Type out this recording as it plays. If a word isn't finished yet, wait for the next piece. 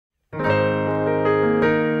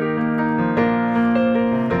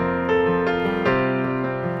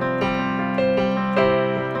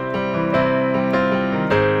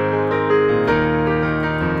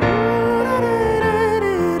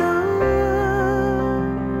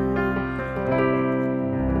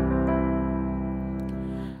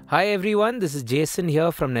Hi everyone, this is Jason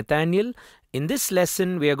here from Nathaniel. In this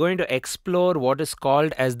lesson, we are going to explore what is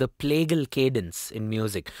called as the Plagal Cadence in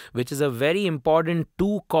music, which is a very important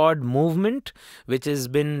two-chord movement which has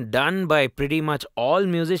been done by pretty much all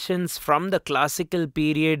musicians from the classical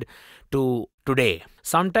period to today.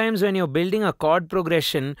 Sometimes when you're building a chord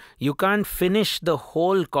progression, you can't finish the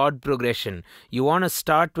whole chord progression. You want to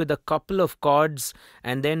start with a couple of chords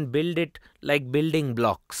and then build it like building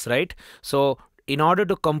blocks, right? So in order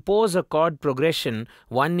to compose a chord progression,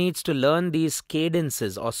 one needs to learn these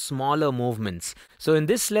cadences or smaller movements. So in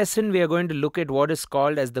this lesson, we are going to look at what is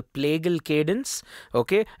called as the Plagal Cadence,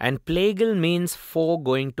 okay? And Plagal means 4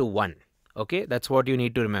 going to 1. Okay, that's what you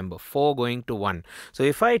need to remember, 4 going to 1. So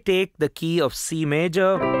if I take the key of C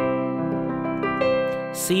major,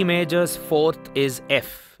 C major's 4th is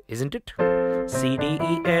F, isn't it? C, D,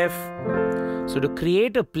 E, F. So to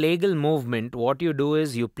create a plagal movement, what you do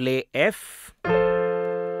is you play F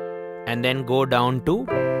and then go down to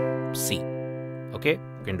C. Okay,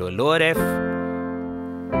 you can do a lower F,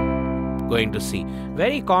 going to C.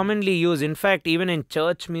 Very commonly used. In fact, even in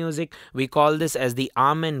church music, we call this as the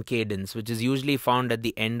Amen cadence, which is usually found at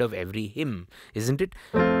the end of every hymn, isn't it?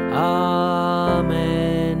 Amen.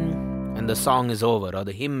 And the song is over or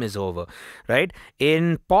the hymn is over, right?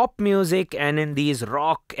 In pop music and in these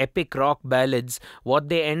epic rock ballads, what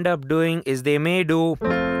they end up doing is they may do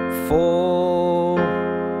 4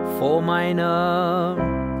 minor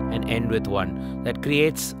and end with 1. That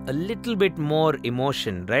creates a little bit more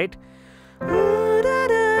emotion, right?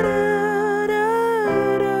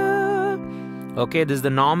 Okay, this is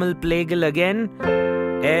the normal plagal again.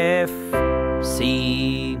 F,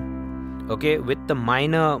 C, okay, with the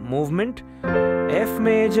minor movement. F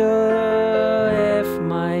major, F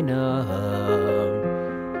minor,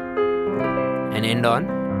 and end on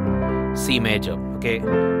C major. Okay,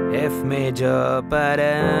 F major,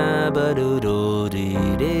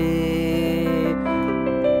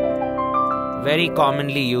 very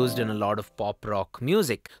commonly used in a lot of pop rock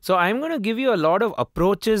music. So I'm going to give you a lot of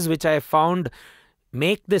approaches which I found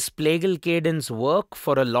make this plagal cadence work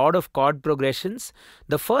for a lot of chord progressions.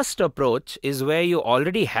 The first approach is where you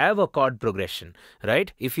already have a chord progression,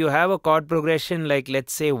 right? If you have a chord progression like,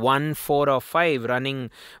 let's say, 1, 4 or 5 running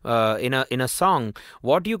in a song,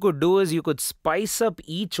 what you could do is you could spice up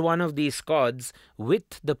each one of these chords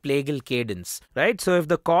with the plagal cadence, right? So if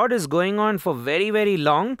the chord is going on for very, very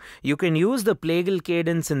long, you can use the plagal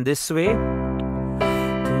cadence in this way.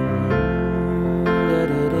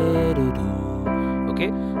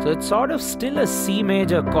 So it's sort of still a C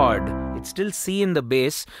major chord. It's still C in the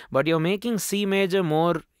bass, but you're making C major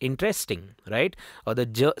more interesting, right? Or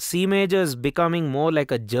the C major is becoming more like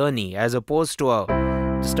a journey as opposed to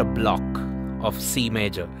just a block of C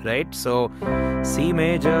major, right? So C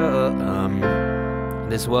major,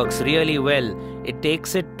 this works really well. It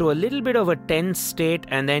takes it to a little bit of a tense state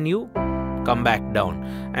and then you come back down.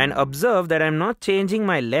 And observe that I'm not changing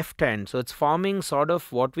my left hand, so it's forming sort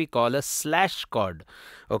of what we call a slash chord.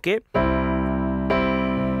 Okay,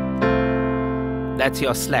 that's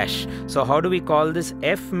your slash. So how do we call this?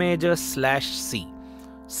 F major slash C.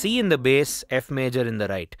 C in the bass, F major in the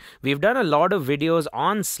right. We've done a lot of videos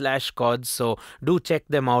on slash chords, so do check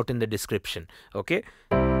them out in the description. Okay,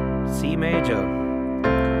 C major.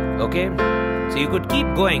 Okay, so you could keep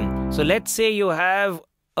going. So let's say you have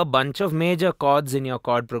a bunch of major chords in your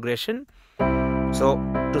chord progression. So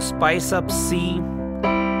to spice up C,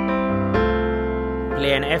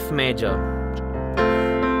 play an F major.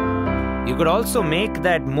 You could also make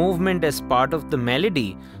that movement as part of the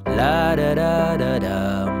melody. La da da da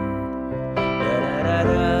da, da da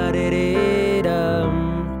da da da.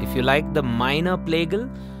 If you like the minor plagal,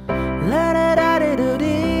 la da da da da da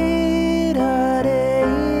da da.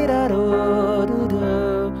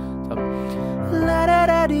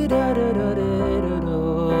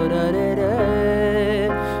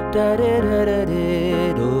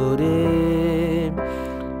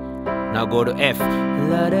 Now go to F.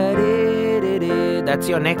 That's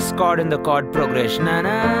your next chord in the chord progression.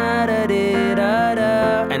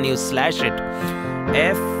 And you slash it.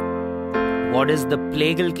 F. What is the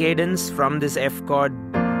plagal cadence from this F chord?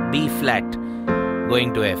 B flat.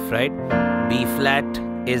 Going to F, right? B flat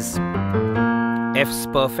is F's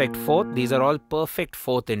perfect 4th. These are all perfect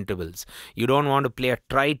 4th intervals. You don't want to play a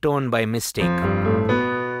tritone by mistake.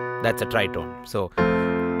 That's a tritone. So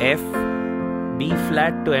F, B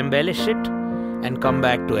flat to embellish it and come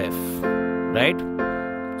back to F, right?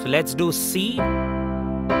 So let's do C,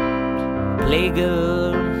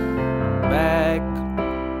 plagal, back.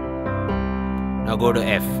 Now go to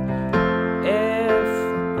F. F,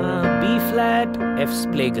 B flat, F's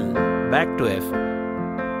plagal, back to F.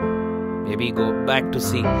 Maybe go back to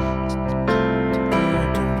C.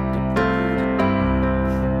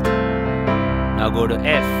 Now go to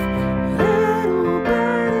F.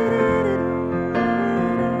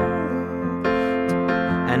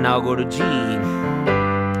 And now go to G.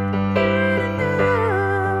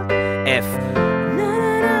 F.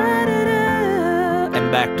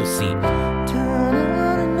 And back to C.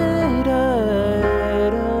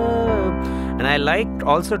 And I like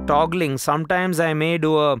also toggling. Sometimes I may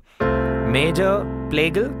do a major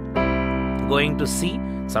plagal going to C.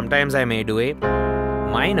 Sometimes I may do a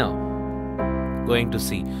minor going to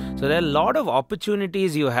C. So there are a lot of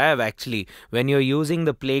opportunities you have actually when you're using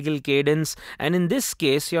the plagal cadence, and in this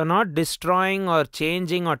case you're not destroying or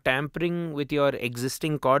changing or tampering with your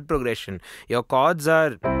existing chord progression. Your chords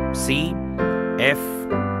are C, F,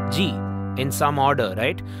 G in some order,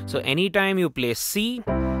 right? So anytime you play C,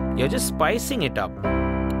 you're just spicing it up.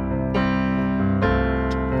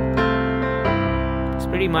 That's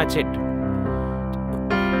pretty much it.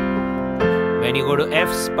 When you go to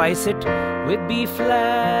F, spice it with B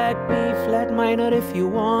flat minor if you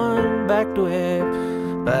want, back to F.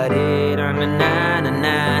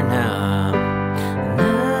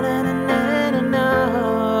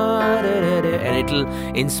 And it'll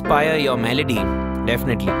inspire your melody,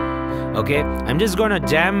 definitely. Okay, I'm just gonna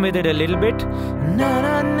jam with it a little bit.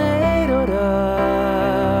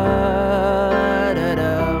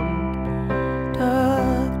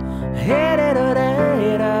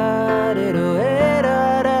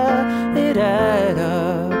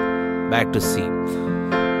 Back to C.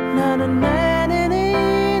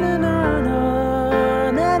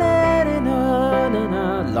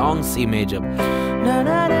 Long C major.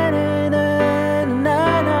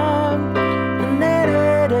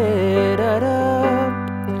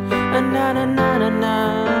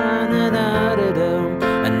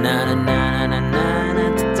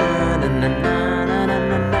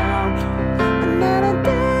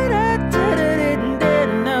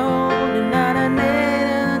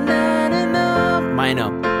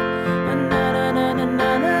 Minor.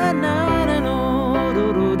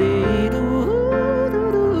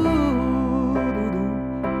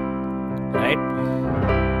 Right?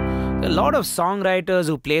 A lot of songwriters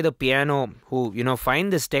who play the piano who,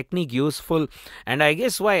 find this technique useful, and I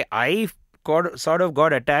guess why I sort of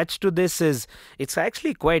got attached to this is it's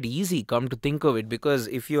actually quite easy, come to think of it, because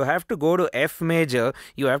if you have to go to F major,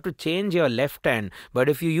 you have to change your left hand, but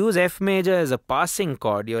if you use F major as a passing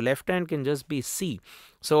chord, your left hand can just be C.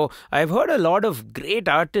 So I've heard a lot of great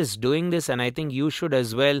artists doing this, and I think you should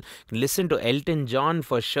as well. Listen to Elton John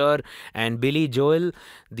for sure, and Billy Joel.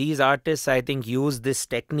 These artists, I think, use this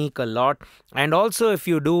technique a lot. And also if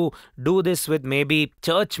you do this with maybe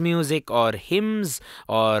church music or hymns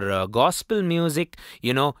or gospel music,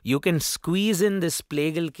 you can squeeze in this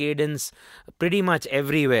plagal cadence pretty much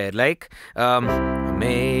everywhere. Like Amazing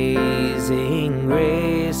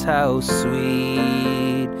Grace, how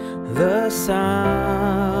sweet the sound,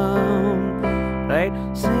 right?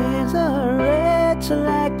 Saves a wretch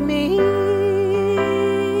like me.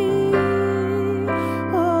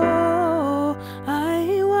 Oh,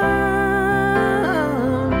 I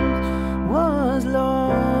once was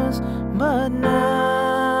lost, but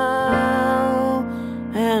now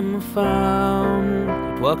am found.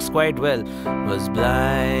 It works quite well. Was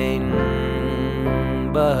blind,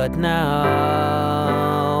 but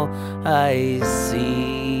now I see.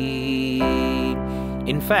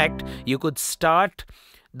 In fact, you could start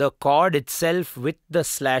the chord itself with the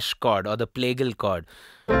slash chord or the plagal chord.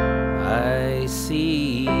 I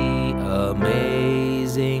see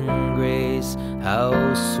amazing grace, how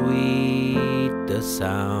sweet the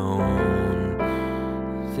sound.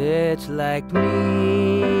 It's like me.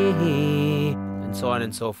 And so on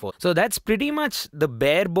and so forth. So that's pretty much the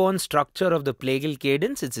bare bone structure of the plagal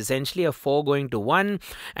cadence. It's essentially a 4 going to 1,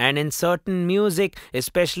 and in certain music,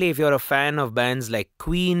 especially if you're a fan of bands like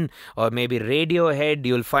Queen or maybe Radiohead,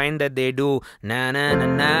 you'll find that they do na na na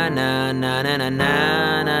na na na na na na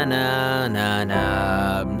na na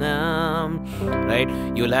na na, right?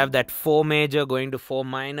 You'll have that 4 major going to 4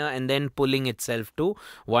 minor and then pulling itself to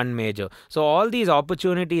 1 major. So all these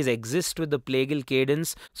opportunities exist with the plagal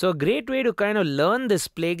cadence. So a great way to kind of learn this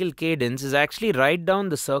plagal cadence is actually write down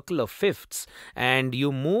the circle of fifths and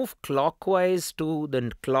you move clockwise to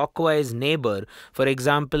the clockwise neighbor. For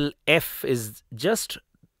example, F is just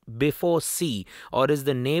before C or is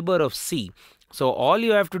the neighbor of C. So all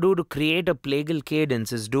you have to do to create a plagal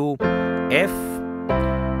cadence is do F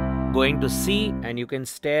going to C and you can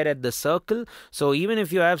stare at the circle. So even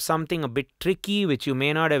if you have something a bit tricky which you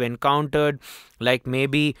may not have encountered, like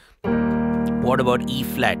maybe What about E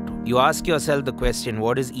flat? You ask yourself the question,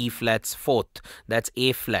 what is E flat's fourth? That's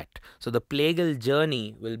A flat. So the Plagal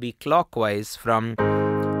journey will be clockwise from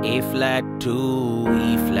A flat to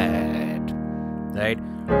E flat, right?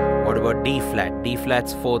 What about D flat? D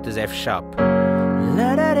flat's fourth is F sharp.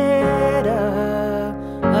 La da da da,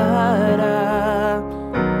 la da,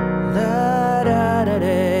 la da da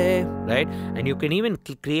da, right? And you can even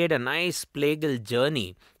create a nice Plagal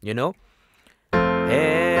journey, you know.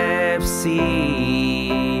 F, C,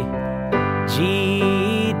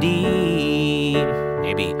 G, D,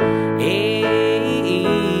 maybe A,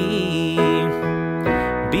 E,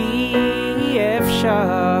 B, F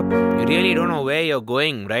sharp. You really don't know where you're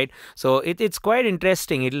going, right? So it's quite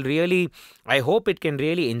interesting. It'll really, I hope it can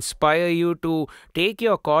really inspire you to take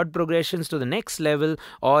your chord progressions to the next level,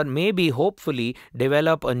 or maybe hopefully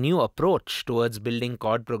develop a new approach towards building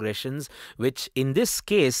chord progressions, which in this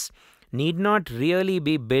case need not really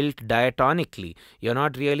be built diatonically. You're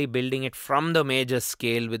not really building it from the major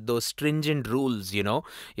scale with those stringent rules, you know.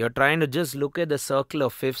 You're trying to just look at the circle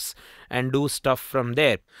of fifths and do stuff from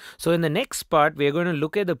there. So in the next part, we're going to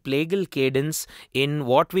look at the Plagal cadence in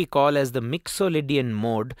what we call as the Mixolydian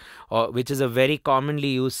mode, which is a very commonly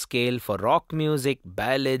used scale for rock music,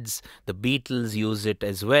 ballads. The Beatles use it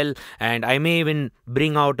as well, and I may even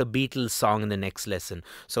bring out a Beatles song in the next lesson.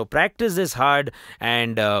 So practice this hard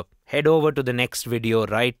and head over to the next video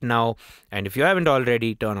right now, and if you haven't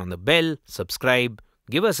already, turn on the bell, subscribe,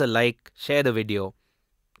 give us a like, share the video.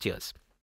 Cheers.